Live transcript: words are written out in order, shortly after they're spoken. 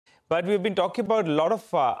But we've been talking about a lot of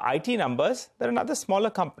IT numbers. There are another smaller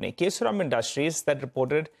company, Kesoram Industries, that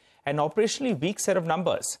reported an operationally weak set of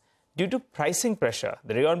numbers due to pricing pressure.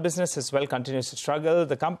 The rayon business as well continues to struggle.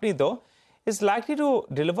 The company, though, is likely to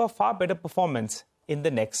deliver far better performance in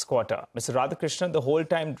the next quarter. Mr. Radhakrishnan, the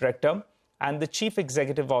whole-time director and the chief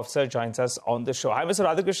executive officer, joins us on the show. Hi, Mr.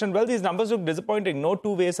 Radhakrishnan. Well, these numbers look disappointing. No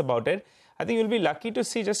two ways about it. I think you'll be lucky to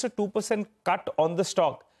see just a 2% cut on the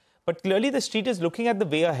stock. But clearly the street is looking at the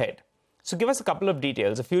way ahead. So give us a couple of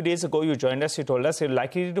details. A few days ago, you joined us. You told us you're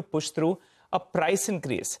likely to push through a price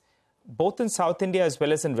increase, both in South India as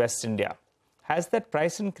well as in West India. Has that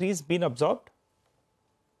price increase been absorbed?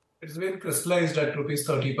 It's been crystallized at rupees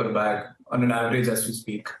 30 per bag on an average as we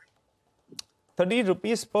speak. 30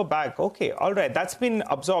 rupees per bag. Okay, all right. That's been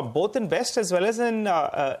absorbed both in West as well as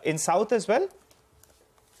in South as well?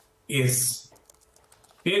 Yes.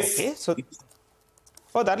 Yes. Okay,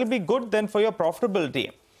 so that'll be good then for your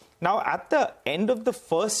profitability. Now, at the end of the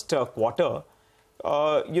first quarter,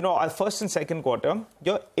 first and second quarter,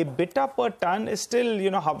 your EBITDA per ton is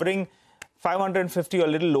still, hovering 550 or a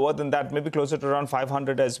little lower than that, maybe closer to around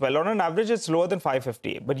 500 as well. On an average, it's lower than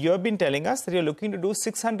 550. But you have been telling us that you're looking to do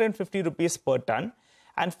 650 rupees per ton.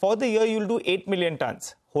 And for the year, you'll do 8 million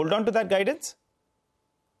tons. Hold on to that guidance?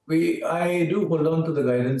 I do hold on to the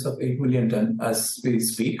guidance of 8 million ton as we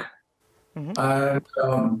speak. And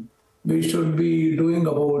we should be doing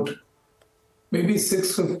about maybe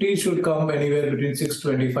 650 should come anywhere between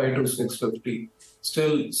 625 to 650.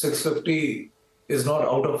 Still, 650 is not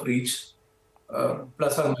out of reach,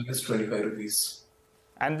 plus or minus 25 rupees.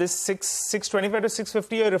 And this 625 to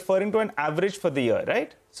 650, you're referring to an average for the year,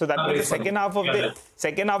 right? So that means the second half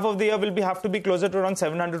of the year will have to be closer to around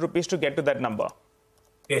 700 rupees to get to that number.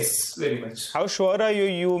 Yes, very much. How sure are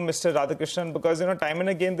you, Mr. Radhakrishnan? Because, time and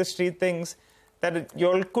again, the street thinks that you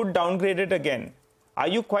all could downgrade it again. Are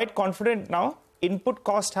you quite confident now? Input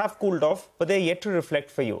costs have cooled off, but they're yet to reflect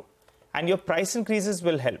for you. And your price increases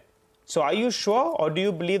will help. So are you sure, or do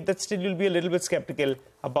you believe that still you'll be a little bit skeptical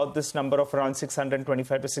about this number of around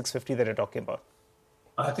 625 to 650 that you're talking about?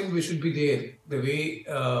 I think we should be there. The way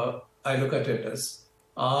I look at it is,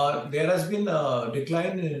 there has been a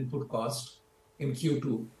decline in input cost in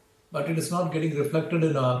Q2, but it is not getting reflected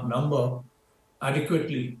in our number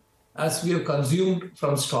adequately as we have consumed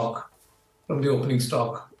from stock, from the opening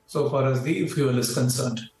stock, so far as the fuel is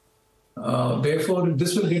concerned. Therefore,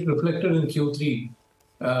 this will get reflected in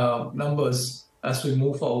Q3 numbers as we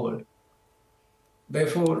move forward.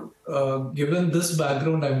 Therefore, given this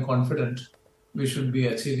background, I'm confident we should be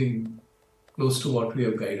achieving close to what we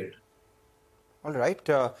have guided. All right.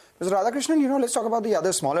 Mr. Radhakrishnan, let's talk about the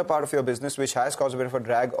other smaller part of your business, which has caused a bit of a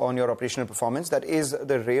drag on your operational performance. That is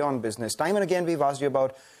the rayon business. Time and again, we've asked you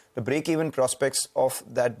about the break-even prospects of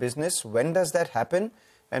that business. When does that happen?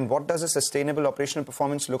 And what does a sustainable operational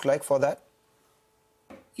performance look like for that?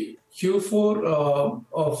 Q4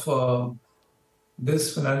 of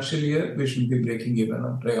this financial year, we should be breaking even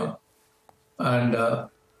on rayon. And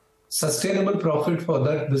sustainable profit for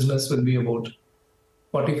that business will be about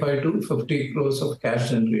 45 to 50 crores of cash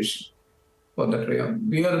generation for that rayon.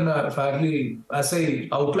 We are in a fairly, as I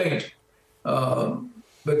outlined,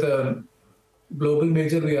 with a global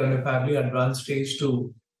major, we are in a fairly advanced stage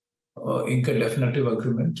to ink a definitive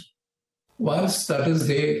agreement. Once that is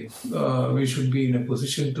there, we should be in a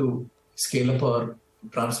position to scale up our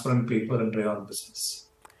transparent paper and rayon business.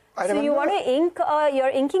 So you want to you're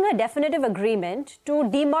inking a definitive agreement to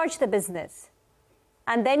demerge the business,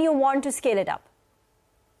 and then you want to scale it up.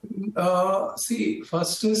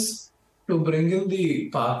 First is to bring in the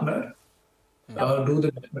partner, do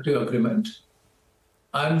the definitive agreement,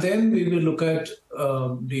 and then we will look at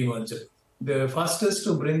demerger. The first is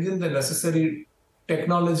to bring in the necessary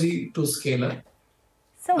technology to scale up.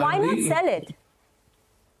 So why not sell it?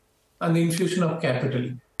 And the infusion of capital.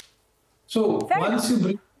 So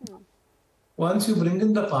once you bring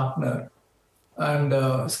in the partner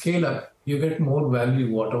and scale up, you get more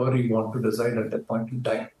value, whatever you want to decide at that point in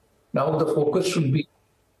time. Now the focus should be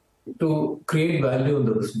to create value in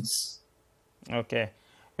the business. Okay.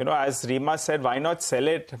 As Reema said, why not sell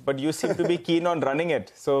it? But you seem to be keen on running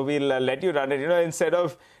it. So we'll let you run it. Instead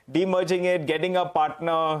of demerging it, getting a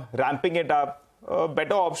partner, ramping it up, a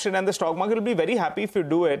better option. And the stock market will be very happy if you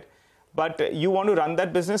do it. But you want to run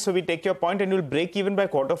that business, so we take your point and you'll break even by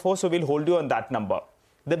Q4. So we'll hold you on that number.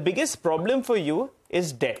 The biggest problem for you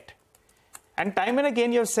is debt. And time and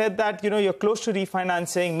again, you've said that, you're close to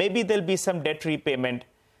refinancing. Maybe there'll be some debt repayment.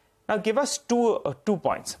 Now, give us two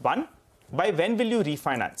points. One, by when will you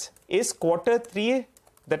refinance? Is Q3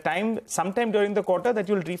 the time, sometime during the quarter, that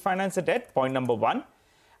you'll refinance the debt? Point number one.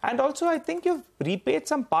 And also, I think you've repaid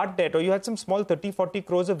some part debt, or you had some small 30-40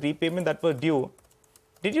 crores of repayment that were due.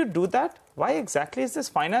 Did you do that? Why exactly is this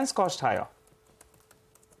finance cost higher?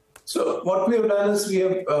 So what we have done is we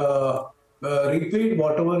have repaid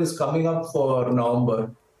whatever is coming up for November.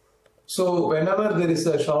 So whenever there is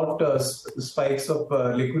a short spikes of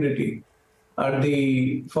liquidity, at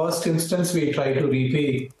the first instance, we try to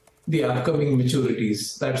repay the upcoming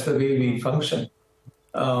maturities. That's the way we function.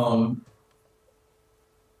 Now,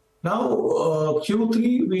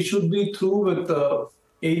 Q3, we should be through with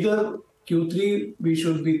either Q3, we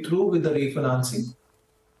should be through with the refinancing.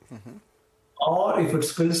 Or if it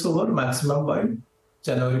spills over, maximum by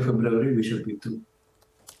January, February, we should be through.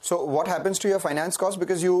 So what happens to your finance cost?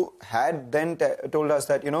 Because you had then told us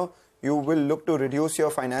that, you will look to reduce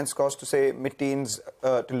your finance cost to say mid-teens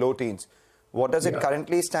to low teens. What does it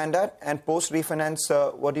currently stand at? And post-refinance,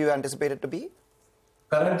 what do you anticipate it to be?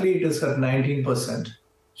 Currently, it is at 19%.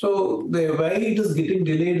 So the way it is getting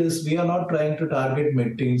delayed is we are not trying to target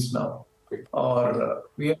mid-teens now, or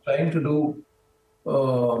we are trying to do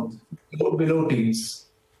below teens.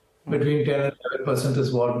 Between 10 and 11%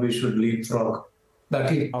 is what we should leapfrog.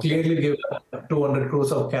 That will clearly give 200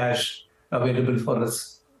 crores of cash available for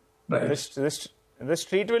us. Right. The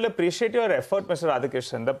street will appreciate your effort, Mr.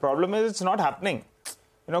 Radhakrishnan. The problem is it's not happening.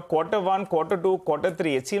 Quarter 1, quarter 2, quarter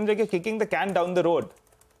 3, it seems like you're kicking the can down the road.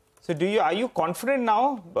 So are you confident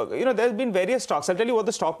now? There's been various stocks. I'll tell you what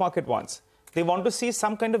the stock market wants. They want to see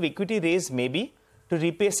some kind of equity raise maybe to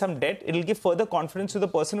repay some debt. It'll give further confidence to the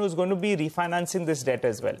person who's going to be refinancing this debt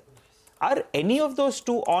as well. Are any of those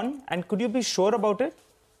two on, and could you be sure about it?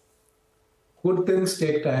 Good things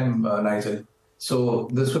take time, Nigel. So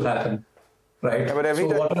this will happen, right? Yeah, but every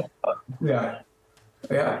time... Yeah.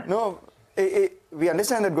 No, we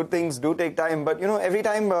understand that good things do take time, but every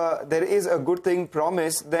time there is a good thing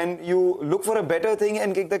promised, then you look for a better thing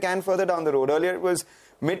and kick the can further down the road. Earlier it was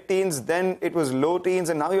mid-teens, then it was low teens,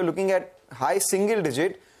 and now you're looking at high single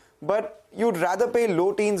digit, but you'd rather pay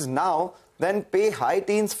low teens now than pay high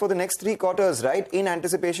teens for the next 3 quarters, right? In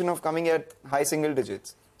anticipation of coming at high single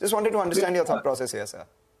digits. Just wanted to understand your thought process here, sir.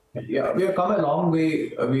 Yeah, we have come a long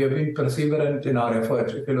way. We have been perseverant in our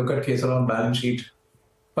efforts. If you look at Kesoram balance sheet,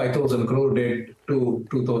 5,000 crore debt to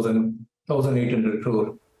 1,800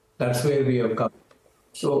 crore. That's where we have come.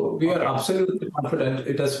 So we are absolutely confident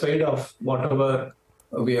it has paid off whatever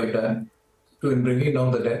we have done to bringing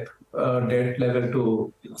down the debt level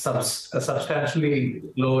to substantially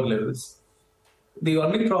lower levels. The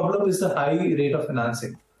only problem is the high rate of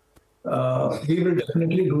financing. We will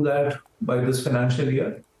definitely do that by this financial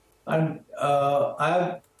year. And I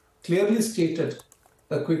have clearly stated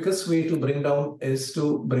the quickest way to bring down is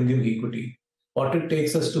to bring in equity. What it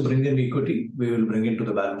takes us to bring in equity, we will bring into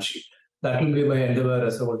the balance sheet. That will be my endeavor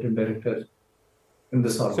as a holding director in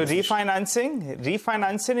this organization. So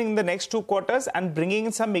refinancing in the next 2 quarters and bringing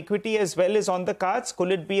in some equity as well is on the cards.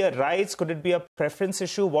 Could it be a rights? Could it be a preference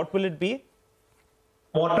issue? What will it be?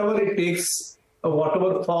 Whatever it takes,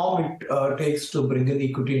 whatever form it takes to bring in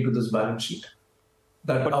equity into this balance sheet.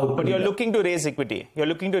 But you're looking to raise equity. You're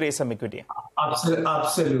looking to raise some equity.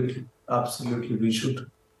 Absolutely. We should.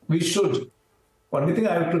 Only thing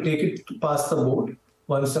I have to take it past the board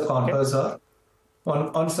once the contours are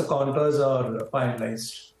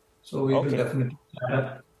finalized. So we will definitely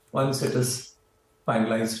have once it is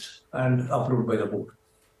finalized and approved by the board.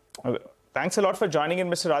 Okay. Thanks a lot for joining in,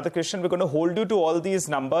 Mr. Radhakrishnan. We're going to hold you to all these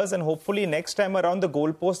numbers, and hopefully next time around the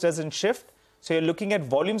goalpost doesn't shift. So you're looking at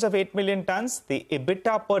volumes of 8 million tons. The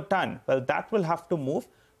EBITDA per ton, well, that will have to move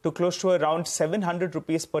to close to around 700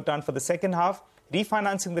 rupees per ton for the second half,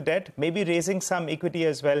 refinancing the debt, maybe raising some equity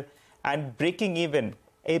as well, and breaking even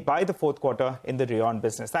by the 4th quarter in the rayon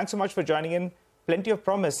business. Thanks so much for joining in. Plenty of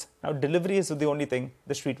promise. Now, delivery is the only thing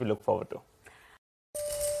the street will look forward to.